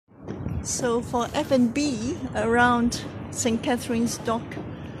So for F&B around St. Katherines Dock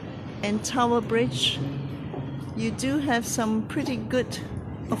and Tower Bridge, you do have some pretty good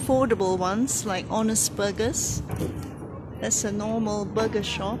affordable ones like Honest Burgers. That's a normal burger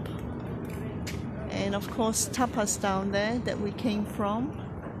shop. And of course tapas down there that we came from.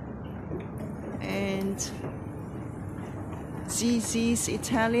 And ZZ's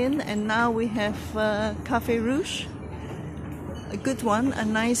Italian, and now we have Cafe Rouge. A good one, a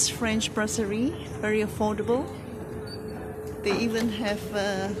nice French brasserie, very affordable. They even have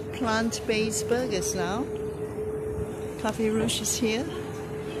plant-based burgers now. Cafe Rouge is here.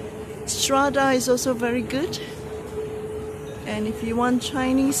 Strada is also very good. And if you want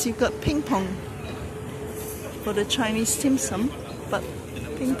Chinese, you've got Ping Pong for the Chinese dim sum, but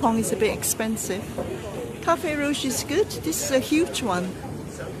Ping Pong is a bit expensive. Cafe Rouge is good. This is a huge one.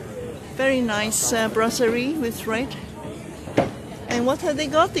 Very nice brasserie with red. And what have they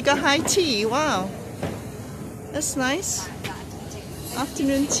got? They got high tea. Wow, that's nice.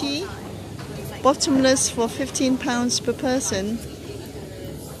 Afternoon tea, bottomless for £15 per person.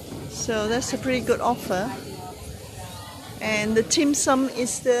 So that's a pretty good offer. And the dim sum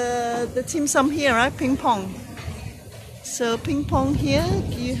is the dim sum here, right? Ping pong. So ping pong here,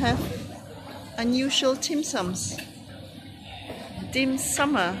 you have unusual dim sums. Dim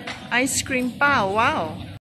summer, ice cream bao. Wow.